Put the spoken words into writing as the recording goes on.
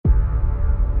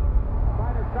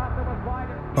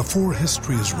Before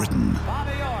history is written,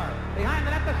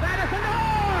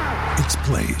 it's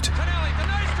played.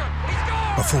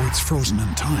 Before it's frozen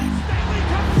in time,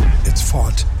 it's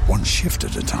fought one shift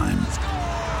at a time.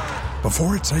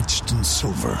 Before it's etched in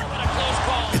silver,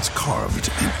 it's carved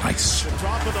in ice.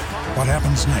 What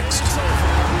happens next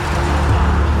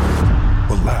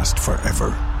will last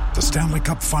forever. The Stanley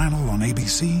Cup Final on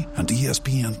ABC and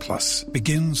ESPN Plus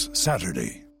begins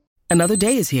Saturday. Another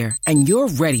day is here, and you're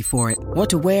ready for it. What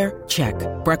to wear? Check.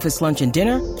 Breakfast, lunch, and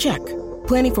dinner? Check.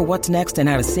 Planning for what's next and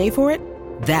how to save for it?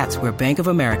 That's where Bank of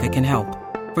America can help.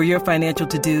 For your financial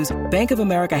to-dos, Bank of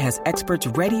America has experts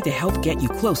ready to help get you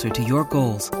closer to your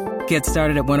goals. Get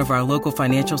started at one of our local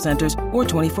financial centers or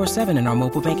 24/7 in our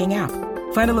mobile banking app.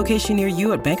 Find a location near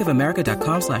you at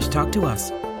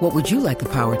bankofamerica.com/talktous. What would you like the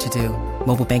power to do?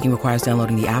 Mobile banking requires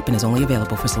downloading the app and is only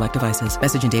available for select devices.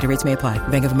 Message and data rates may apply.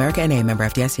 Bank of America N.A., member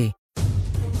FDIC.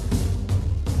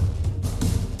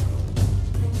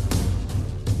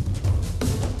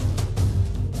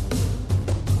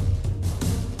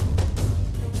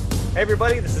 Hey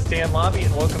everybody, this is Dan Lobby,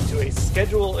 and welcome to a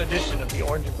schedule edition of the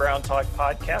Orange and Brown Talk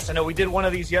podcast. I know we did one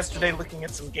of these yesterday looking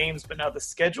at some games, but now the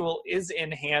schedule is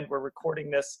in hand. We're recording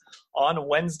this on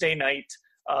Wednesday night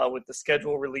with the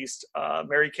schedule released.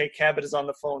 Mary Kay Cabot is on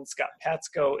the phone. Scott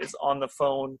Patsko is on the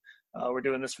phone. We're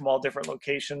doing this from all different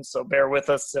locations, so bear with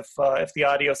us if the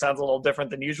audio sounds a little different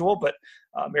than usual. But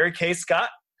Mary Kay, Scott,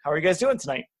 how are you guys doing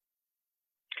tonight?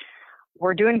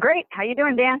 We're doing great. How you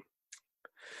doing, Dan?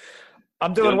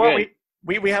 I'm doing well.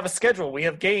 We have a schedule. We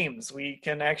have games. We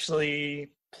can actually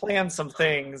plan some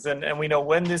things, and we know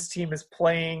when this team is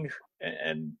playing,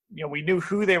 and you know we knew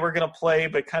who they were going to play,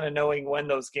 but kind of knowing when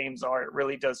those games are, it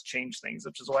really does change things,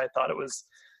 which is why I thought it was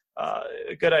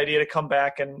a good idea to come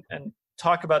back and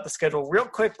talk about the schedule. Real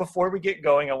quick before we get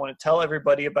going, I want to tell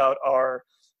everybody about our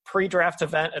pre-draft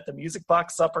event at the Music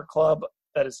Box Supper Club.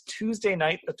 That is Tuesday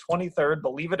night, the 23rd.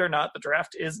 Believe it or not, the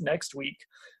draft is next week.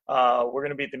 We're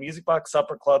going to be at the Music Box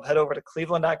Supper Club. Head over to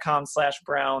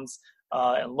cleveland.com/Browns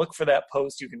and look for that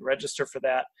post. You can register for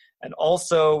that. And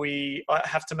also, we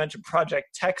have to mention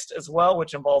Project Text as well,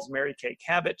 which involves Mary Kay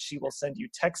Cabot. She will send you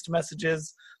text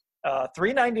messages,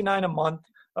 $3.99 a month.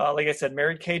 Like I said,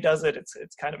 Mary Kay does it.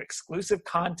 It's kind of exclusive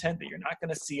content that you're not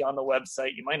going to see on the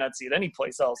website. You might not see it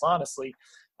anyplace else, honestly.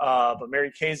 But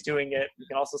Mary Kay's doing it. You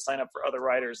can also sign up for other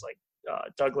writers like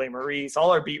Doug Maurice,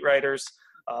 all our beat writers,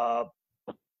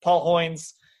 Paul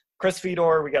Hoynes, Chris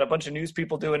Fedor. We got a bunch of news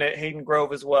people doing it. Hayden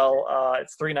Grove as well.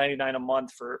 It's $3.99 a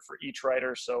month for each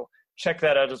writer. So check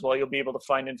that out as well. You'll be able to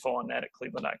find info on that at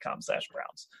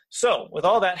cleveland.com/Browns. So with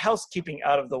all that housekeeping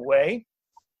out of the way,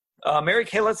 Mary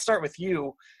Kay, let's start with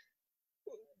you.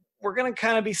 We're going to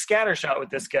kind of be scattershot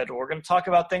with this schedule. We're going to talk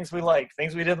about things we like,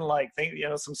 things we didn't like,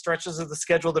 some stretches of the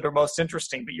schedule that are most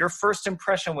interesting. But your first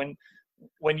impression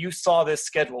when you saw this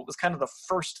schedule, what was kind of the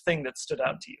first thing that stood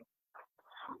out to you?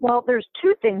 Well, there's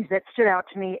two things that stood out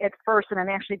to me at first, and I'm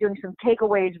actually doing some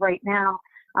takeaways right now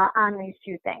on these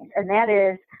two things. And that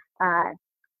is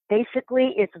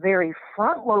basically it's very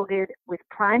front-loaded with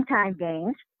primetime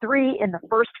games, 3 in the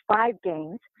first 5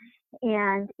 games,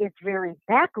 and it's very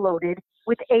back-loaded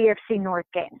with AFC North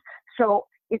games. So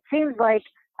it seems like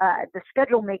the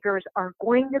schedule makers are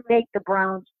going to make the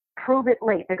Browns prove it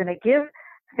late. They're going to give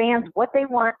fans what they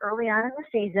want early on in the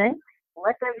season,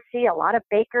 let them see a lot of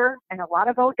Baker and a lot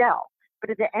of Odell. But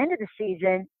at the end of the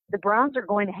season, the Browns are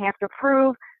going to have to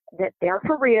prove that they're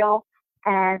for real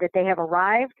and that they have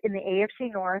arrived in the AFC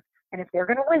North. And if they're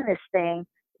going to win this thing,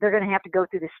 they're going to have to go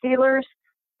through the Steelers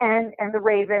and the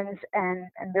Ravens and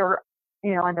the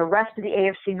rest of the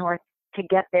AFC North to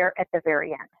get there at the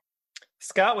very end.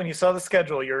 Scott, when you saw the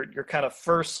schedule, your kind of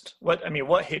first, what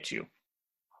hit you?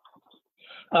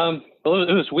 Well,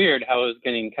 it was weird how it was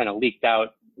getting kind of leaked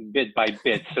out bit by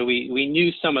bit. So we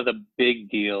knew some of the big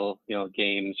deal,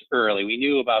 games early. We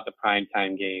knew about the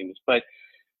primetime games, but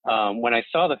when I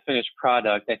saw the finished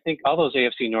product, I think all those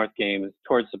AFC North games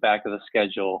towards the back of the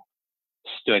schedule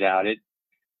stood out.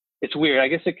 It's weird. I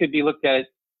guess it could be looked at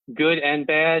good and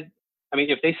bad. I mean,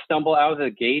 if they stumble out of the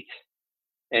gate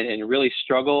and really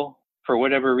struggle for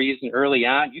whatever reason early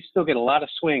on, you still get a lot of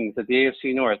swings at the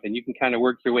AFC North, and you can kind of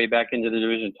work your way back into the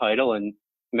division title and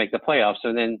make the playoffs.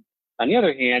 And then on the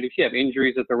other hand, if you have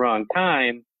injuries at the wrong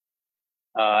time,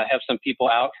 have some people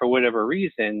out for whatever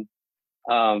reason,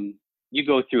 you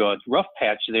go through a rough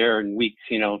patch there in weeks,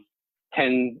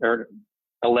 10 or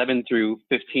 11 through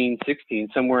 15, 16,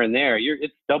 somewhere in there.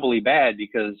 It's doubly bad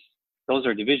because those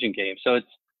are division games. So it's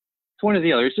one or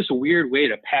the other. It's just a weird way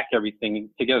to pack everything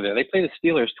together. They play the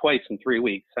Steelers twice in 3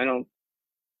 weeks. I don't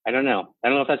know. I don't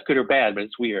know if that's good or bad, but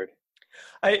it's weird.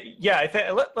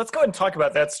 Let's go ahead and talk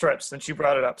about that stretch since you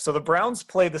brought it up. So the Browns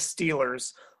play the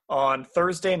Steelers on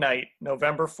Thursday night,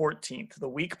 November 14th. The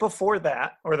week before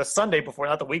that, or the Sunday before,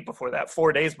 not the week before that,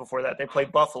 4 days before that, they play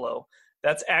Buffalo.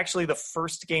 That's actually the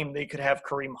first game they could have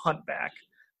Kareem Hunt back,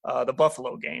 the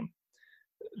Buffalo game.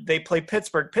 They play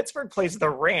Pittsburgh. Pittsburgh plays the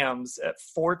Rams at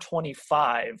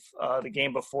 4:25, the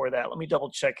game before that. Let me double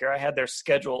check here. I had their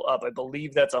schedule up. I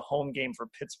believe that's a home game for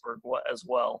Pittsburgh as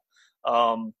well.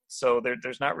 So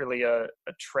there's not really a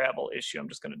travel issue. I'm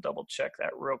just going to double check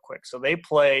that real quick. So they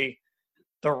play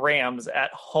the Rams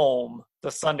at home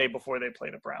the Sunday before they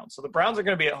play the Browns. So the Browns are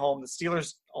going to be at home. The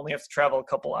Steelers only have to travel a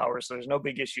couple hours, so there's no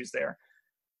big issues there.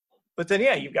 But then,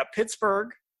 you've got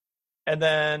Pittsburgh, and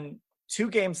then 2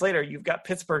 games later, you've got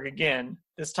Pittsburgh again,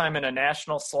 this time in a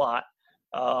national slot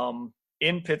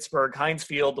in Pittsburgh, Heinz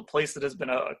Field, the place that has been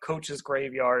a coach's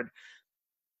graveyard.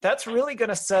 That's really going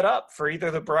to set up for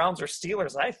either the Browns or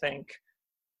Steelers, I think,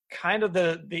 kind of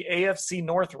the AFC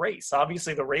North race.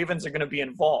 Obviously, the Ravens are going to be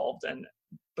involved,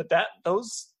 but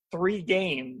those 2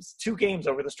 games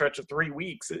over the stretch of 3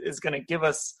 weeks is going to give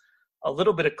us a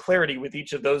little bit of clarity with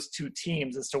each of those 2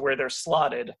 teams as to where they're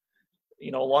slotted,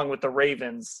 along with the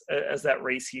Ravens as that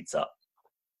race heats up.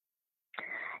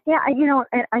 Yeah,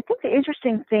 I think the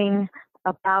interesting thing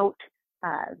about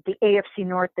the AFC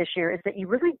North this year is that you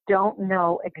really don't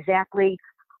know exactly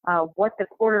what the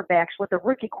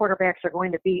rookie quarterbacks are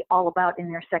going to be all about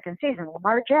in their second season.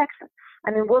 Lamar Jackson,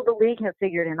 will the league have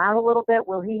figured him out a little bit?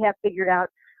 Will he have figured out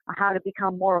how to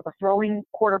become more of a throwing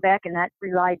quarterback and not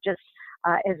rely just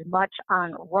as much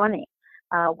on running?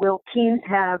 Will teams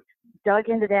have dug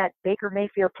into that Baker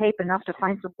Mayfield tape enough to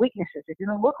find some weaknesses? It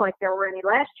didn't look like there were any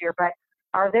last year, but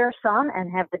are there some?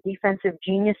 And have the defensive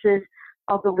geniuses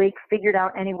of the league figured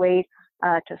out any way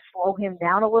to slow him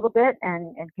down a little bit?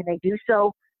 And can they do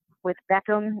so with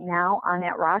Beckham now on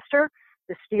that roster?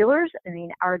 The Steelers,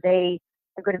 are they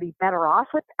going to be better off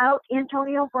without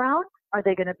Antonio Brown? Are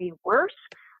they going to be worse?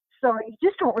 So you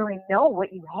just don't really know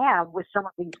what you have with some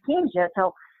of these teams yet.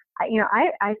 So,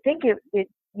 I think it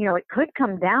could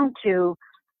come down to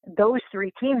those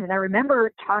 3 teams. And I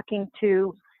remember talking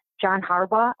to John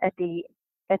Harbaugh at the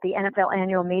NFL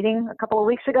annual meeting a couple of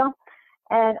weeks ago.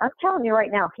 And I'm telling you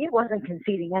right now, he wasn't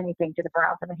conceding anything to the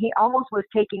Browns. He almost was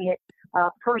taking it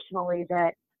personally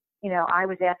that, I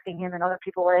was asking him and other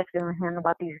people were asking him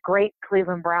about these great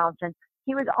Cleveland Browns. And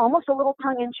he was almost a little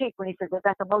tongue-in-cheek when he said they've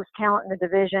got the most talent in the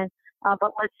division,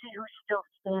 but let's see who's still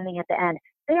standing at the end.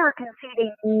 They are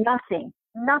conceding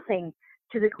nothing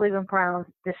to the Cleveland Browns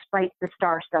despite the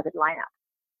star-studded lineup.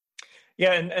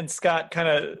 Yeah, and Scott, kind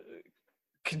of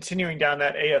continuing down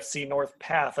that AFC North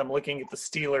path, I'm looking at the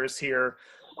Steelers here.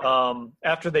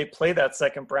 After they play that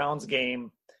second Browns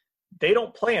game, they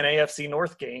don't play an AFC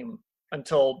North game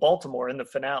until Baltimore in the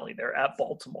finale. They're at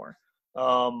Baltimore.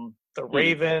 The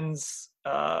Ravens,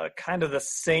 kind of the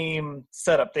same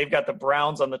setup. They've got the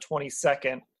Browns on the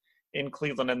 22nd in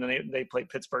Cleveland, and then they play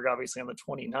Pittsburgh, obviously, on the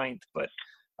 29th. But,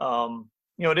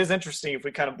 it is interesting if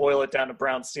we kind of boil it down to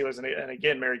Browns, Steelers. And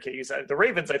again, Mary Kay, you said the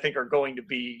Ravens, I think, are going to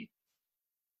be,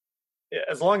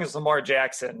 as long as Lamar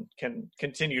Jackson can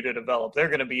continue to develop, they're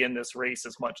going to be in this race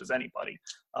as much as anybody.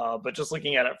 But just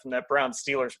looking at it from that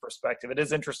Browns-Steelers perspective, it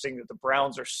is interesting that the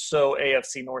Browns are so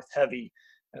AFC North heavy,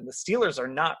 and the Steelers are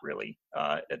not really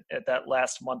at that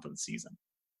last month of the season.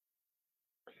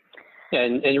 Yeah,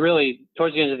 and really,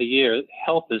 towards the end of the year,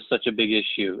 health is such a big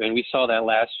issue. And we saw that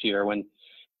last year when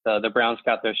the Browns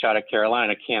got their shot at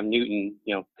Carolina. Cam Newton,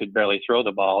 could barely throw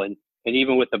the ball. And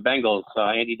even with the Bengals,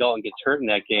 Andy Dalton gets hurt in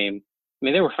that game.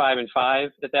 They were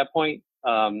 5-5 at that point.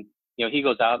 He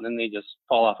goes out and then they just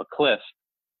fall off a cliff.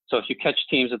 So if you catch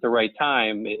teams at the right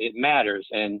time, it matters.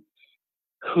 And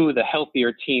who the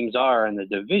healthier teams are in the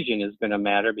division is going to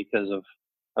matter because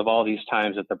of all these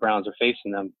times that the Browns are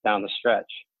facing them down the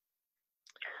stretch.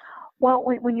 Well,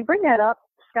 when you bring that up,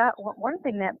 Scott, one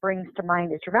thing that brings to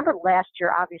mind is, remember last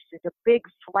year, obviously, the big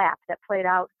flap that played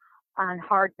out on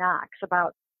Hard Knocks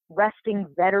about resting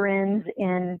veterans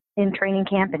in training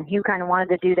camp, and Hugh kind of wanted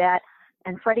to do that.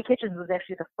 And Freddie Kitchens was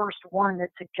actually the first one that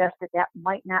suggested that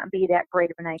might not be that great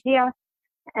of an idea.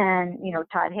 And,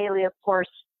 Todd Haley, of course,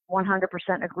 100%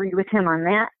 agreed with him on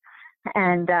that.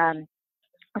 And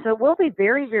so it will be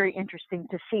very, very interesting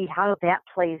to see how that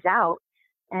plays out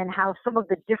and how some of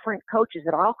the different coaches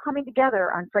that are all coming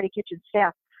together on Freddie Kitchens'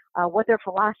 staff, what their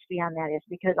philosophy on that is.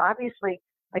 Because obviously,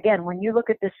 again, when you look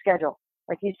at this schedule,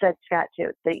 like you said, Scott,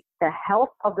 too, the health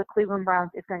of the Cleveland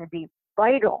Browns is going to be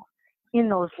vital in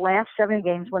those last 7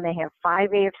 games when they have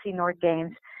 5 AFC North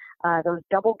games, those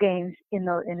double games in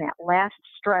that last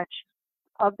stretch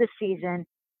of the season.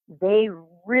 They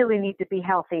really need to be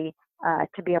healthy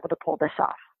to be able to pull this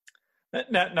off.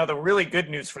 Now, the really good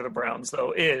news for the Browns,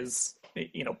 though, is,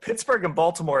 Pittsburgh and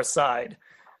Baltimore aside,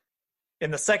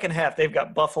 in the second half, they've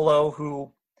got Buffalo,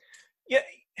 who,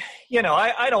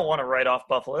 I don't want to write off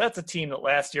Buffalo. That's a team that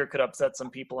last year could upset some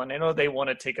people, and I know they want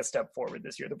to take a step forward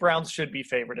this year. The Browns should be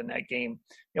favored in that game.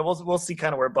 We'll see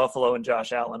kind of where Buffalo and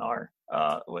Josh Allen are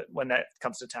when that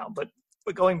comes to town. But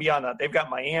going beyond that, they've got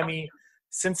Miami,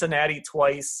 Cincinnati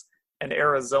twice, and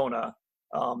Arizona.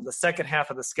 The second half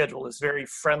of the schedule is very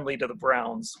friendly to the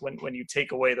Browns when you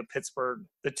take away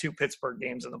the two Pittsburgh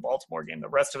games and the Baltimore game. The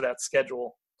rest of that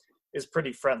schedule is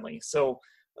pretty friendly. So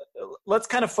let's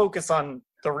kind of focus on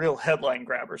the real headline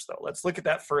grabbers, though. Let's look at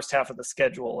that first half of the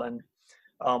schedule. And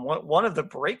one of the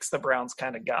breaks the Browns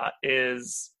kind of got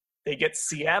is they get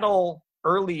Seattle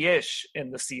early-ish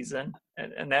in the season,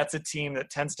 and that's a team that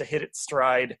tends to hit its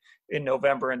stride in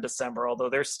November and December, although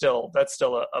that's still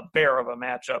a bear of a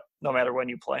matchup no matter when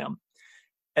you play them.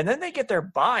 And then they get their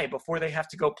bye before they have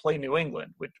to go play New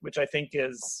England, which I think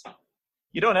is –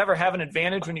 you don't ever have an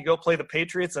advantage when you go play the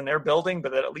Patriots in their building,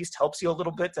 but that at least helps you a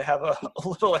little bit to have a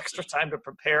little extra time to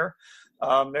prepare.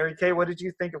 Mary Kay, what did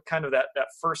you think of kind of that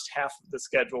first half of the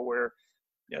schedule where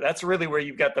that's really where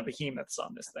you've got the behemoths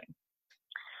on this thing?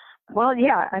 Well,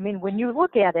 yeah. I mean, when you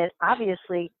look at it,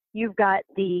 obviously you've got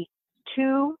the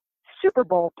two Super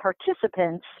Bowl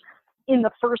participants in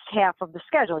the first half of the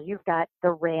schedule. You've got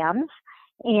the Rams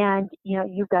and,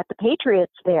 you've got the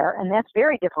Patriots there, and that's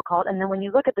very difficult. And then when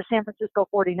you look at the San Francisco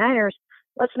 49ers,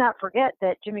 let's not forget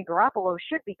that Jimmy Garoppolo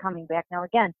should be coming back. Now,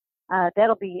 again,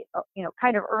 that'll be,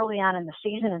 kind of early on in the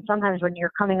season. And sometimes when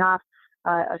you're coming off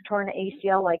a torn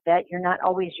ACL like that, you're not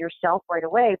always yourself right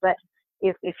away. But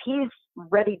if he's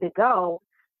ready to go,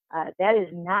 that is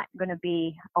not going to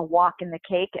be a walk in the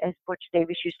cake, as Butch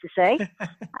Davis used to say.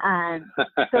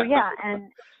 So yeah, and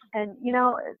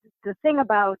the thing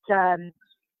about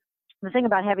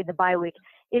having the bye week,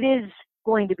 it is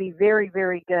going to be very,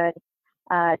 very good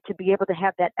to be able to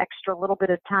have that extra little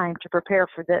bit of time to prepare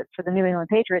for the New England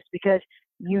Patriots, because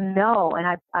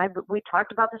and we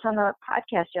talked about this on the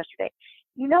podcast yesterday.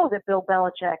 That Bill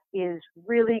Belichick is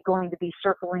really going to be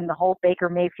circling the whole Baker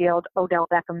Mayfield, Odell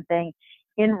Beckham thing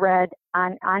in red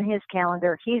on his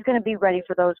calendar. He's going to be ready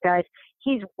for those guys.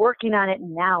 He's working on it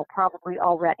now, probably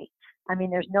already. I mean,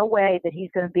 there's no way that he's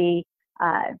going to be,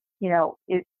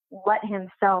 let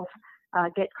himself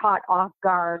get caught off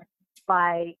guard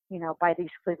by these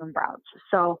Cleveland Browns.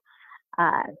 So,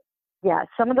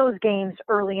 some of those games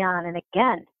early on, and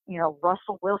again,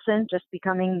 Russell Wilson just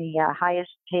becoming the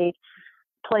highest paid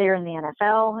player in the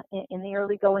NFL in the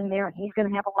early going there, and he's going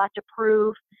to have a lot to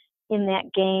prove in that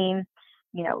game.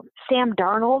 Sam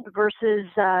Darnold versus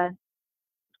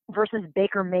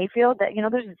Baker Mayfield. That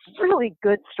there's really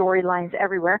good storylines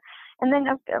everywhere. And then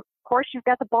of course you've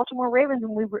got the Baltimore Ravens,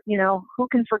 and who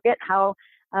can forget how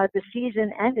the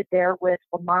season ended there with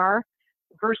Lamar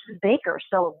versus Baker.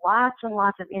 So lots and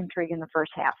lots of intrigue in the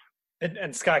first half.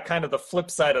 And Scott, kind of the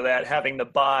flip side of that, having the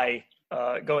bye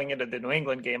going into the New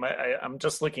England game, I'm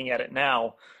just looking at it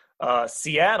now.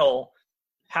 Seattle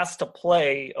has to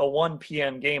play a 1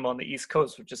 p.m. game on the East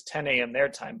Coast, which is 10 a.m. their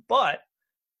time. But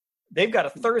they've got a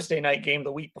Thursday night game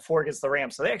the week before against the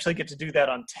Rams. So they actually get to do that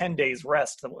on 10 days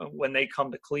rest when they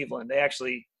come to Cleveland.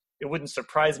 It wouldn't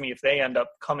surprise me if they end up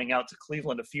coming out to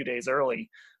Cleveland a few days early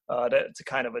to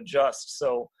kind of adjust.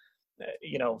 So,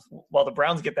 while the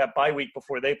Browns get that bye week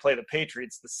before they play the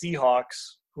Patriots, the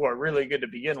Seahawks, who are really good to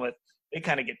begin with,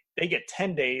 they get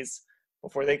 10 days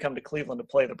before they come to Cleveland to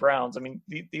play the Browns. I mean,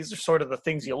 these are sort of the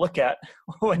things you look at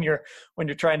when you're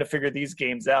trying to figure these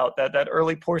games out. That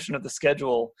early portion of the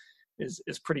schedule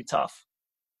is pretty tough.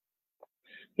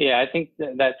 Yeah, I think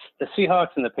that's the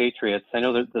Seahawks and the Patriots. I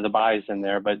know that the byes in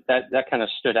there, but that kind of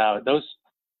stood out. Those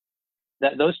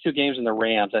two games and the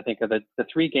Rams, I think, are the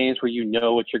three games where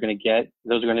what you're going to get.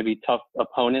 Those are going to be tough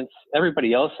opponents.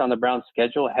 Everybody else on the Browns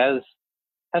schedule has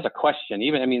a question.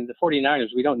 The 49ers,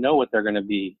 we don't know what they're going to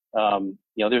be.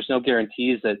 There's no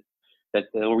guarantees that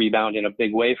they'll rebound in a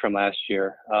big way from last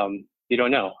year. You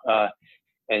don't know.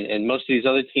 And most of these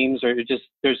other teams are just,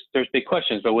 there's big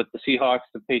questions. But with the Seahawks,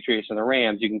 the Patriots, and the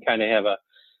Rams, you can kind of have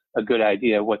a good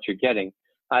idea of what you're getting.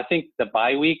 I think the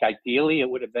bye week, ideally, it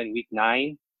would have been week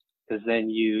 9, because then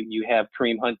you have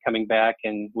Kareem Hunt coming back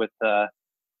and with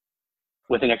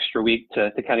an extra week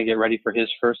to kind of get ready for his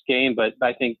first game. But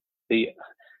I think the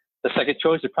second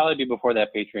choice would probably be before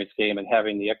that Patriots game and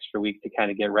having the extra week to kind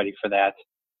of get ready for that.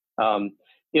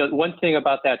 One thing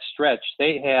about that stretch,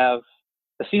 they have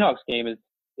the Seahawks game is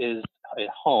at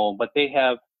home, but they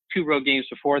have 2 road games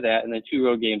before that and then 2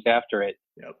 road games after it.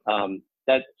 Yep.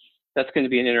 that's going to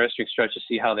be an interesting stretch to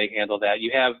see how they handle that.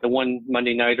 You have the one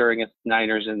Monday nighter against the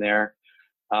Niners in there,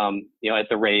 at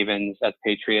the Ravens, at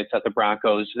the Patriots, at the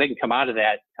Broncos. If they can come out of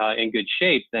that in good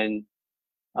shape, then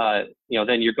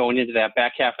then you're going into that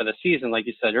back half of the season, like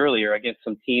you said earlier, against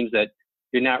some teams that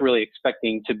you're not really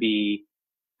expecting to be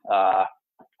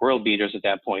world beaters at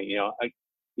that point.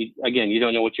 Again, you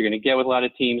don't know what you're going to get with a lot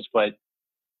of teams, but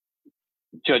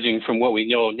judging from what we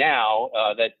know now,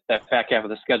 that back half of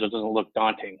the schedule doesn't look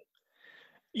daunting.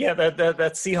 Yeah, that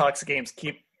Seahawks games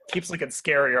keeps looking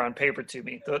scarier on paper to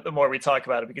me the more we talk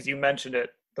about it, because you mentioned it.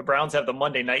 The Browns have the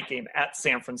Monday night game at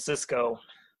San Francisco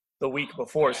the week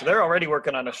before, so they're already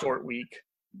working on a short week.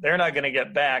 They're not going to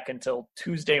get back until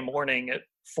Tuesday morning at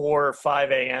 4 or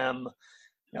 5 a.m.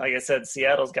 Like I said,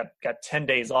 Seattle's got 10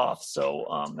 days off, so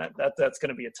that's going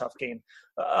to be a tough game.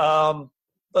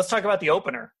 Let's talk about the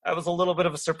opener. That was a little bit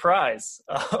of a surprise.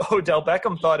 Odell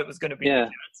Beckham thought it was going to be the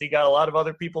Jets. He got a lot of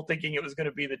other people thinking it was going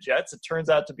to be the Jets. It turns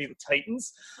out to be the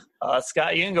Titans.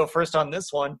 Scott, you can go first on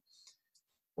this one.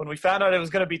 When we found out it was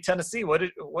going to be Tennessee, what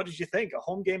did you think? A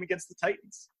home game against the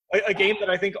Titans? A game that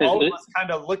I think all of us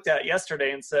kind of looked at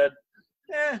yesterday and said,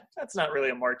 that's not really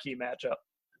a marquee matchup.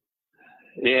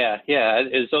 Yeah.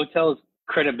 Is Odell's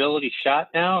credibility shot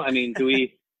now? I mean,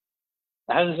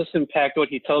 how does this impact what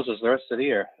he tells us the rest of the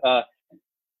year?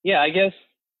 I guess,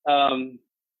 on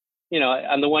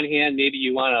the one hand, maybe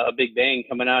you want a big bang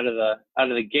coming out of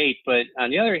the gate, but on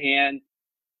the other hand,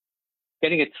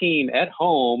 getting a team at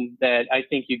home that I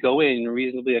think you go in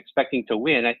reasonably expecting to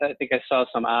win. I think I saw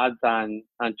some odds on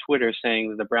Twitter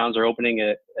saying that the Browns are opening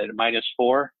at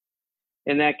 -4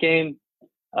 in that game.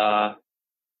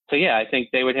 I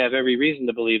think they would have every reason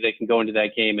to believe they can go into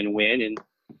that game and win. And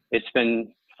it's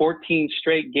been 14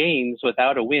 straight games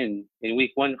without a win in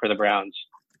week 1 for the Browns.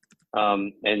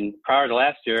 And prior to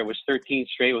last year, it was 13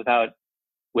 straight with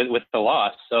the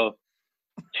loss. So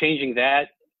changing that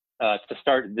to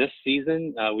start this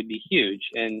season would be huge.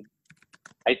 And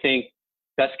I think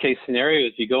best case scenario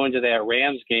is you go into that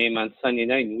Rams game on Sunday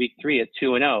night in week 3 at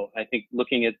 2-0. I think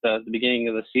looking at the beginning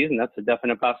of the season, that's a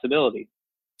definite possibility.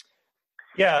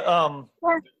 Yeah.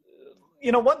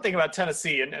 One thing about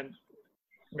Tennessee, and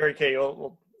Mary Kay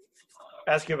will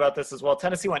ask you about this as well.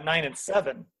 Tennessee went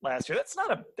 9-7 last year.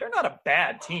 They're not a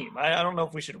bad team. I don't know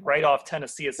if we should write off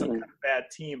Tennessee as some kind of bad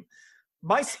team.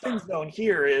 My spin zone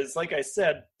here is, like I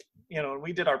said, when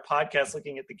we did our podcast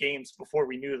looking at the games before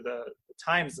we knew the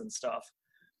times and stuff,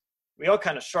 we all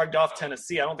kind of shrugged off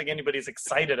Tennessee. I don't think anybody's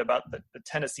excited about the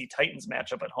Tennessee Titans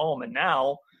matchup at home. And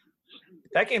now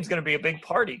that game's going to be a big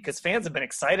party because fans have been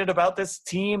excited about this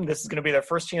team. This is going to be their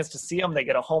first chance to see them. They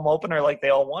get a home opener like they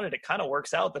all wanted. It kind of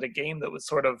works out that a game that was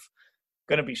sort of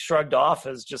going to be shrugged off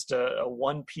as just a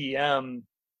 1 p.m.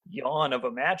 yawn of a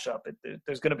matchup.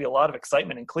 There's going to be a lot of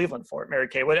excitement in Cleveland for it. Mary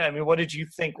Kay, what did you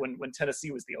think when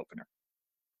Tennessee was the opener?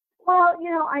 Well,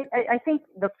 I think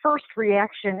the first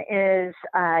reaction is,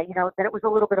 that it was a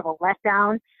little bit of a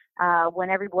letdown when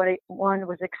everyone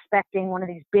was expecting one of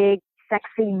these big,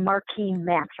 sexy, marquee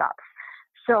matchups.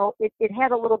 So it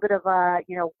had a little bit of a,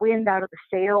 wind out of the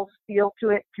sails feel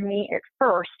to it to me at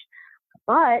first.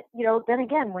 But, then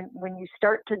again, when you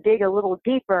start to dig a little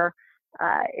deeper,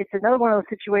 it's another one of those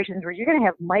situations where you're going to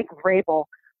have Mike Vrabel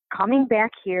coming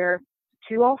back here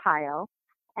to Ohio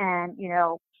and,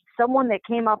 someone that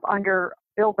came up under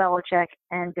Bill Belichick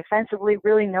and defensively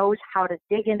really knows how to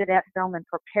dig into that film and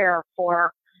prepare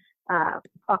for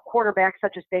a quarterback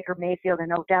such as Baker Mayfield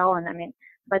and Odell. And,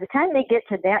 by the time they get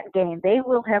to that game, they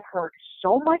will have heard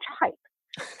so much hype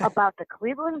about the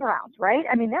Cleveland Browns, right?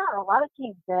 There are a lot of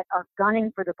teams that are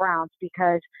gunning for the Browns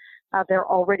because they're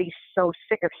already so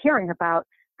sick of hearing about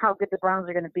how good the Browns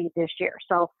are going to be this year.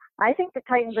 So I think the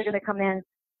Titans are going to come in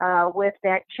with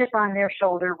that chip on their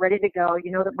shoulder, ready to go.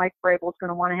 That Mike Vrabel is going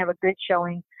to want to have a good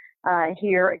showing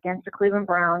here against the Cleveland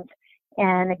Browns.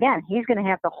 And again, he's going to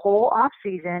have the whole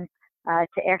offseason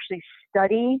to actually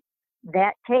study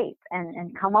that tape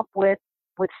and come up with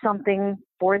something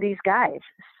for these guys.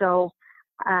 So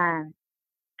yeah,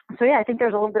 I think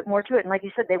there's a little bit more to it. And like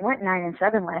you said, they went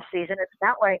 9-7 last season. It's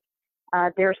not like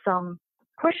there's some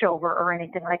pushover or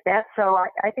anything like that. So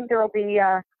I think there will be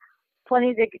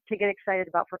plenty to get excited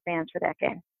about for fans for that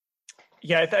game.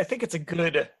 Yeah, I think it's a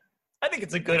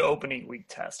good opening week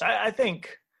test. I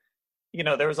think,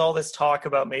 there was all this talk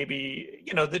about maybe,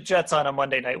 the Jets on a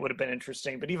Monday night would have been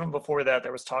interesting. But even before that,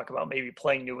 there was talk about maybe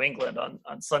playing New England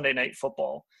on Sunday Night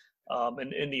Football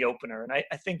in the opener. And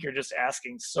I think you're just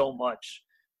asking so much.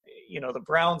 The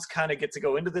Browns kind of get to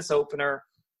go into this opener.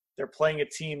 They're playing a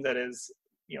team that is,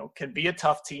 can be a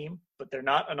tough team, but they're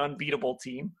not an unbeatable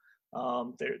team.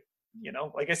 They're,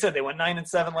 like I said, they went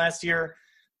 9-7 last year.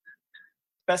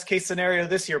 best case scenario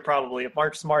this year, probably, if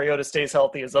Marcus Mariota stays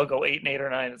healthy, is they'll go 8-8 or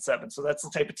 9-7. So that's the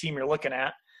type of team you're looking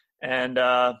at. And,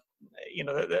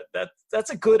 that's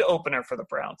a good opener for the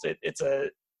Browns. It's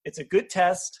a good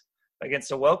test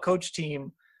against a well-coached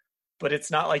team, but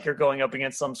it's not like you're going up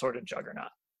against some sort of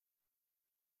juggernaut.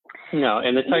 No,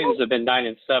 and the Titans have been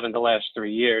 9-7 the last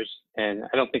 3 years, and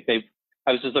I don't think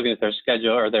I was just looking at their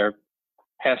schedule or their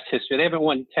past history. They haven't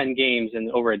won 10 games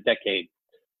in over a decade.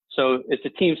 So it's a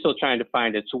team still trying to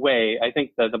find its way. I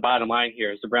think the bottom line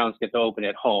here is the Browns get to open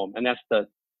at home, and that's the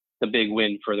big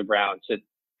win for the Browns.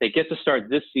 They get to start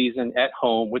this season at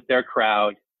home with their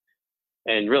crowd,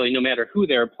 and really no matter who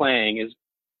they're playing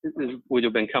would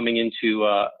have been coming into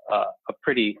a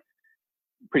pretty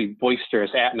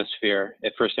boisterous atmosphere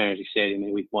at First Energy Stadium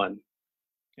in Week 1.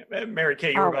 Mary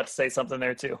Kay, you were about to say something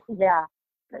there too. Yeah,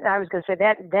 I was going to say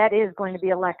that is going to be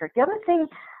electric. The other thing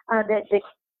that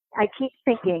I keep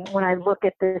thinking when I look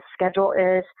at this schedule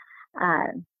is,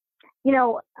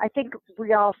 I think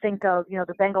we all think of,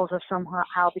 the Bengals have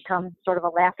somehow become sort of a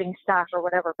laughing stock or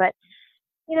whatever, but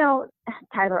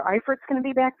Tyler Eifert's going to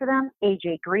be back for them.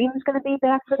 AJ Green's going to be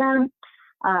back for them.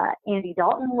 Andy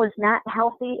Dalton was not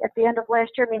healthy at the end of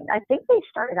last year. I mean, I think they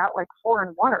started out like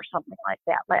 4-1 or something like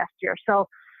that last year. So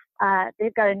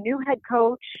they've got a new head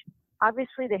coach.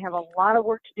 Obviously, they have a lot of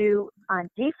work to do on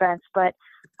defense, but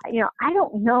I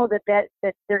don't know that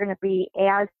they're going to be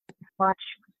as much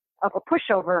of a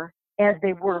pushover as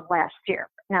they were last year.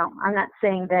 Now, I'm not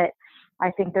saying that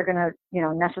I think they're going to,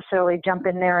 necessarily jump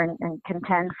in there and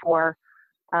contend for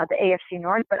the AFC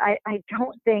North, but I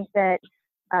don't think that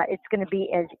it's going to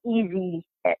be as easy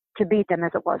to beat them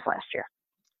as it was last year.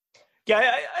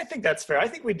 Yeah, I think that's fair. I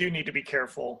think we do need to be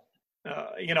careful.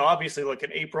 Obviously, look,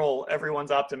 in April,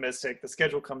 everyone's optimistic. The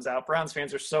schedule comes out. Browns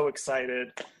fans are so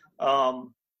excited.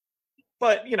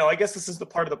 But, I guess this is the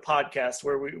part of the podcast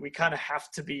where we kind of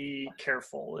have to be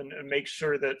careful and make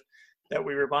sure that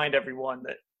we remind everyone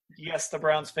that, yes, the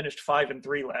Browns finished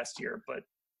 5-3 last year, but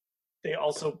they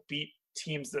also beat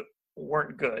teams that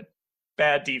weren't good.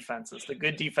 Bad defenses. The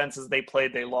good defenses they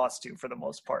played, they lost to for the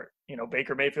most part.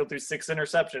 Baker Mayfield threw 6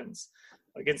 interceptions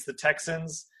against the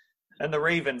Texans and the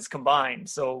Ravens combined.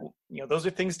 So, those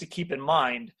are things to keep in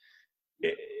mind.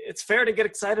 It's fair to get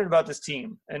excited about this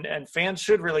team, and fans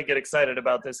should really get excited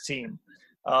about this team.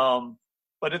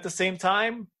 But at the same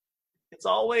time, it's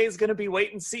always going to be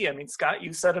wait and see. I mean, Scott,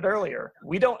 you said it earlier.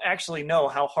 We don't actually know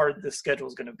how hard this schedule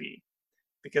is going to be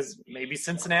because maybe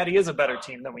Cincinnati is a better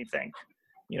team than we think.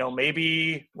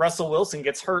 Maybe Russell Wilson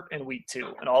gets hurt in Week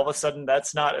 2, and all of a sudden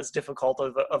that's not as difficult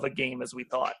of a game as we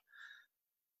thought.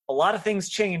 A lot of things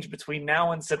change between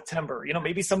now and September.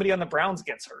 Maybe somebody on the Browns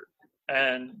gets hurt,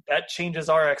 and that changes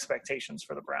our expectations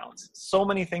for the Browns. So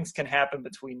many things can happen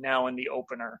between now and the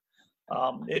opener.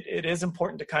 It is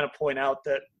important to kind of point out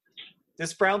that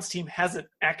this Browns team hasn't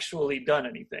actually done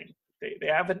anything. They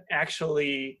haven't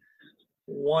actually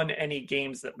won any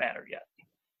games that matter yet.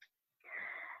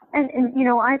 And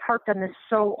I've harped on this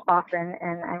so often,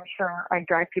 and I'm sure I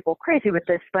drive people crazy with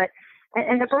this, but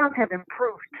and the Browns have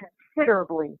improved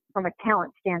considerably from a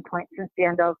talent standpoint since the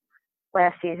end of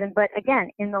last season. But again,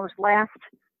 in those last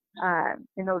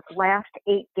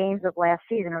 8 games of last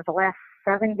season, or the last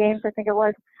 7 games, I think it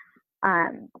was,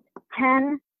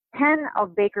 10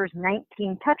 of Baker's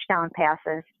 19 touchdown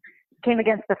passes came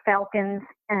against the Falcons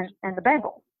and the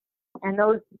Bengals. And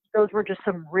those were just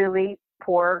some really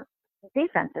poor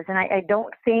defenses. And I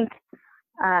don't think,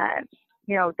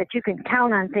 that you can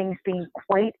count on things being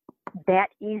quite that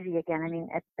easy again. I mean,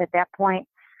 at that point,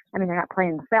 they're not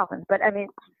playing the Falcons, but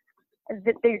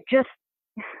they're just,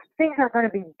 things are going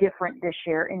to be different this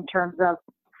year in terms of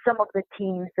some of the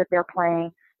teams that they're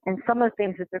playing and some of the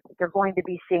things that they're going to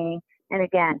be seeing. And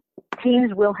again,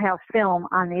 teams will have film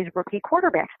on these rookie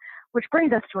quarterbacks, which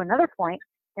brings us to another point.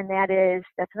 And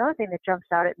that's another thing that jumps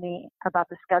out at me about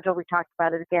the schedule. We talked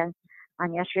about it again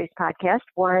on yesterday's podcast,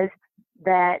 was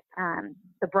that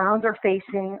the Browns are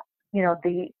facing,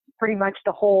 pretty much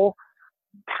the whole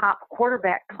top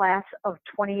quarterback class of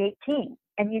 2018.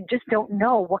 And you just don't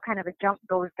know what kind of a jump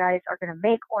those guys are going to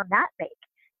make or not make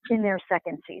in their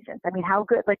second seasons. I mean, how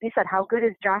good, like you said, how good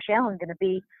is Josh Allen going to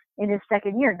be in his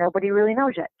second year? Nobody really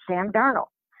knows yet. Sam Darnold.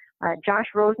 Josh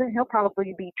Rosen, he'll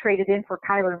probably be traded in for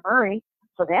Kyler Murray.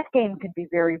 So that game could be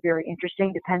very, very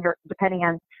interesting depending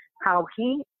on how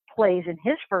he plays in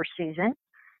his first season.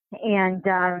 And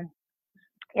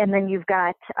then you've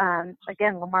got,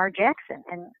 again, Lamar Jackson.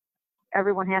 And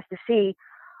everyone has to see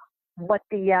what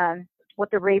the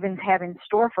Ravens have in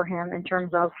store for him in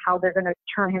terms of how they're going to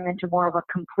turn him into more of a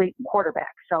complete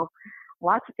quarterback. So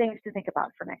lots of things to think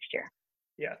about for next year.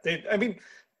 Yeah.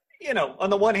 on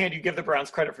the one hand, you give the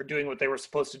Browns credit for doing what they were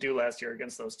supposed to do last year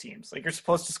against those teams. Like, you're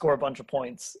supposed to score a bunch of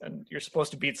points, and you're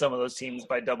supposed to beat some of those teams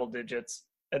by double digits,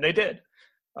 and they did.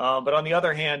 But on the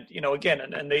other hand, again,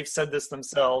 and they've said this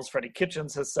themselves, Freddie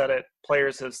Kitchens has said it,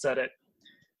 players have said it,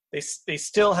 they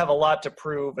still have a lot to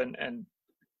prove, and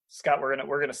Scott,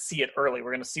 we're gonna see it early.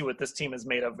 We're gonna see what this team is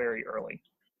made of very early.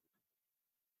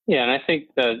 Yeah, and I think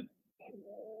not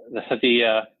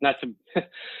to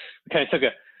kind of took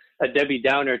a Debbie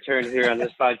Downer turn here on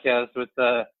this podcast with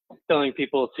telling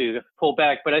people to pull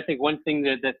back, but I think one thing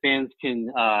that fans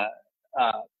can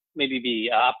maybe be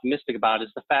optimistic about is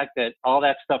the fact that all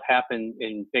that stuff happened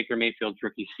in Baker Mayfield's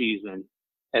rookie season,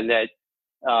 and that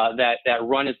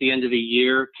run at the end of the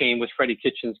year came with Freddie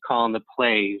Kitchens calling the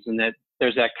plays, and that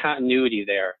there's that continuity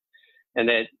there, and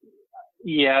that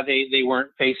they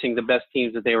weren't facing the best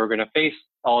teams that they were going to face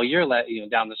all year,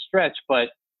 down the stretch, but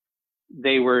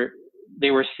they were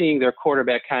seeing their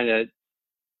quarterback kind of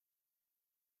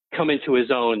come into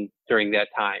his own during that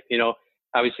time.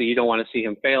 Obviously you don't want to see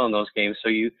him fail in those games. So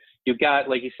you got,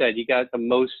 like you said, you got the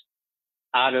most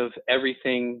out of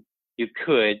everything you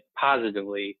could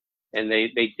positively, and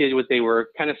they did what they were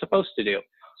kind of supposed to do.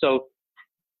 So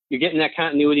you're getting that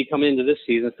continuity coming into this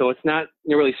season. So it's not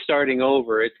really starting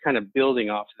over. It's kind of building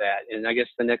off that. And I guess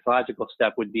the next logical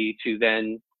step would be to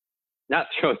then not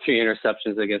throw 3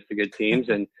 interceptions against the good teams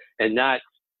and not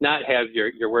have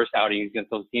your worst outings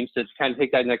against those teams, to kind of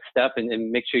take that next step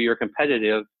and make sure you're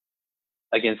competitive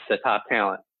against the top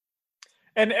talent.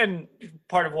 And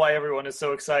part of why everyone is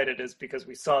so excited is because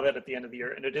we saw that at the end of the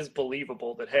year, and it is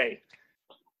believable that, hey,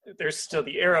 there's still,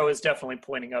 the arrow is definitely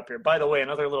pointing up here. By the way,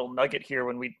 another little nugget here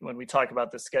when we talk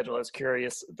about this schedule, I was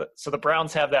curious. So the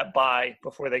Browns have that bye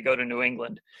before they go to New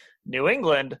England. New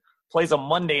England plays a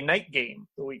Monday night game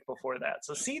the week before that.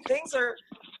 So see,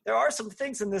 there are some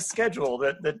things in this schedule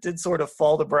that did sort of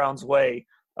fall the Browns' way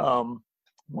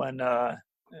when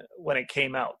it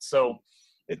came out. So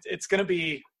it's going to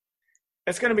be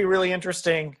really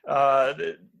interesting.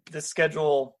 This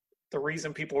schedule, the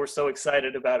reason people were so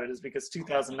excited about it is because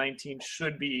 2019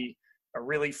 should be a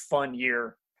really fun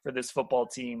year for this football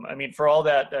team. I mean, for all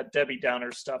that Debbie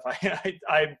Downer stuff,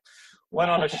 I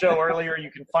went on a show earlier. You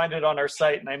can find it on our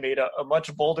site, and I made a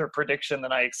much bolder prediction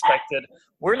than I expected.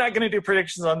 We're not going to do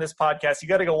predictions on this podcast. You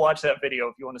got to go watch that video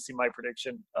if you want to see my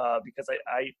prediction, because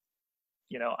I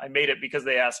made it because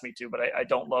they asked me to, but I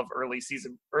don't love early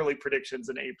predictions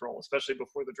in April, especially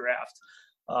before the draft.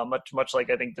 Much like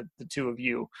I think the two of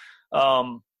you.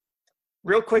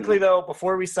 Real quickly though,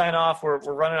 before we sign off, we're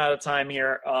running out of time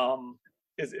here.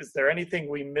 Is there anything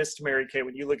we missed, Mary Kay,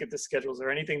 when you look at the schedule? Is there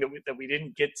anything that we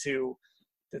didn't get to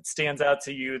that stands out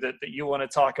to you that you want to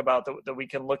talk about that we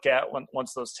can look at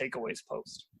once those takeaways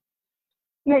post?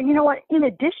 Yeah, you know what? In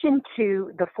addition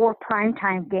to the 4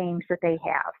 primetime games that they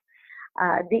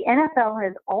have, the NFL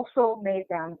has also made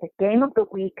them the game of the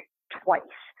week twice.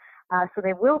 So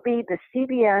they will be the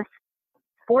CBS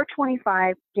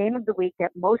 425 game of the week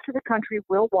that most of the country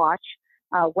will watch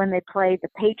when they play the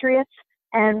Patriots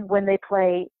and when they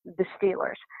play the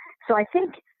Steelers. So I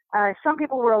think some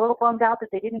people were a little bummed out that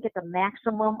they didn't get the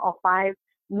maximum of 5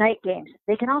 night games.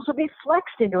 They can also be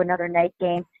flexed into another night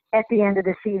game at the end of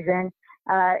the season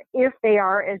if they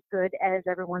are as good as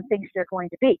everyone thinks they're going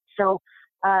to be. So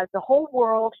the whole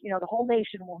world, the whole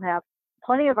nation will have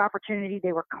plenty of opportunity.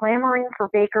 They were clamoring for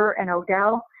Baker and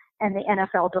Odell, and the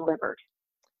NFL delivered.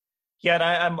 Yeah,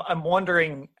 and I'm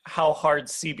wondering how hard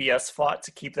CBS fought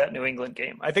to keep that New England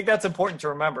game. I think that's important to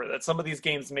remember, that some of these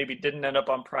games maybe didn't end up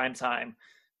on prime time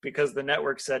because the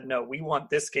network said, no, we want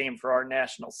this game for our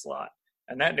national slot.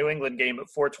 And that New England game at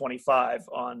 4:25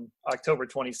 on October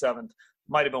 27th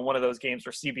might have been one of those games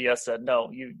where CBS said,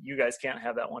 no, you guys can't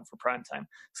have that one for prime time.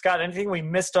 Scott, anything we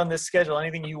missed on this schedule?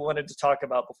 Anything you wanted to talk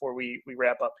about before we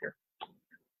wrap up here?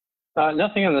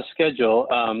 Nothing on the schedule,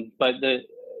 but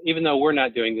even though we're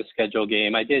not doing the schedule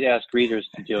game, I did ask readers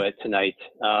to do it tonight.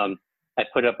 I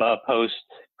put up a post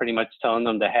pretty much telling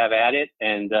them to have at it,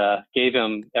 and gave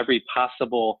them every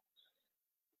possible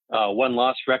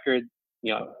one-loss record,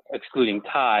 excluding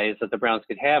ties, that the Browns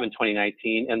could have in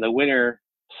 2019. And the winner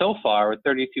so far, with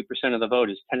 32% of the vote,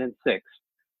 is 10-6. So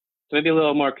maybe a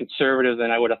little more conservative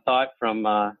than I would have thought from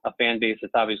a fan base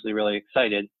that's obviously really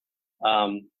excited.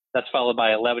 That's followed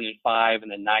by 11-5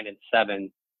 and then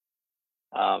 9-7.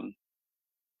 9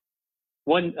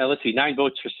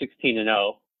 votes for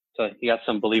 16-0. So you got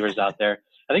some believers out there.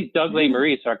 I think Doug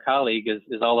Maurice, our colleague,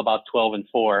 is all about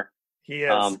 12-4. He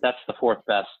is. That's the 4th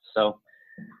best. So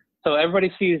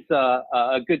everybody sees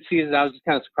a good season. I was just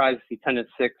kind of surprised to see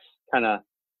 10-6 kind of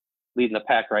leading the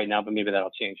pack right now, but maybe that'll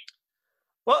change.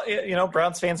 Well,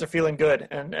 Browns fans are feeling good,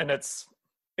 and it's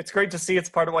great to see. It's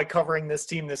part of why covering this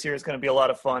team this year is going to be a lot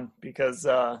of fun because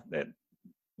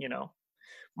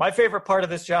my favorite part of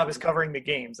this job is covering the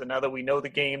games, and now that we know the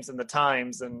games and the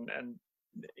times, and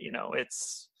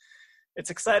it's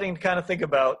exciting to kind of think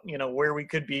about where we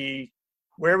could be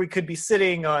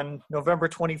sitting on November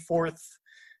 24th.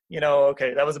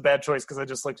 Okay, that was a bad choice because I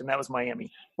just looked and that was Miami.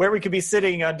 Where we could be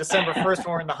sitting on December 1st when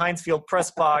we're in the Heinz Field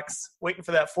press box, waiting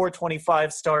for that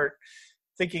 4:25 start,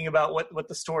 thinking about what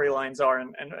the storylines are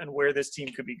and where this team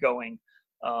could be going.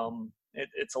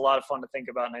 It's a lot of fun to think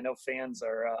about, and I know fans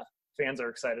are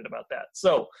excited about that.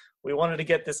 So we wanted to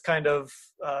get this kind of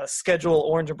schedule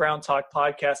Orange and Brown Talk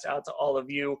podcast out to all of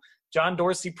you. John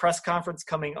Dorsey press conference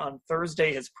coming on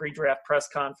Thursday, his pre-draft press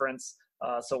conference.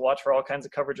 So watch for all kinds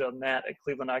of coverage on that at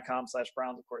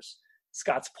cleveland.com/Browns. Of course,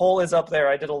 Scott's poll is up there.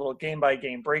 I did a little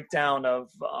game-by-game breakdown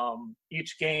of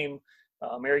each game.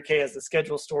 Mary Kay has the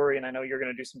schedule story, and I know you're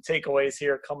going to do some takeaways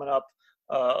here coming up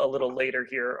a little later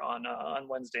here on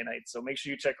Wednesday night. So make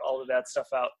sure you check all of that stuff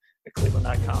out at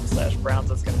cleveland.com/Browns.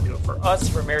 That's going to do it for us,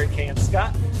 for Mary Kay and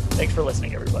Scott. Thanks for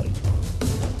listening, everybody.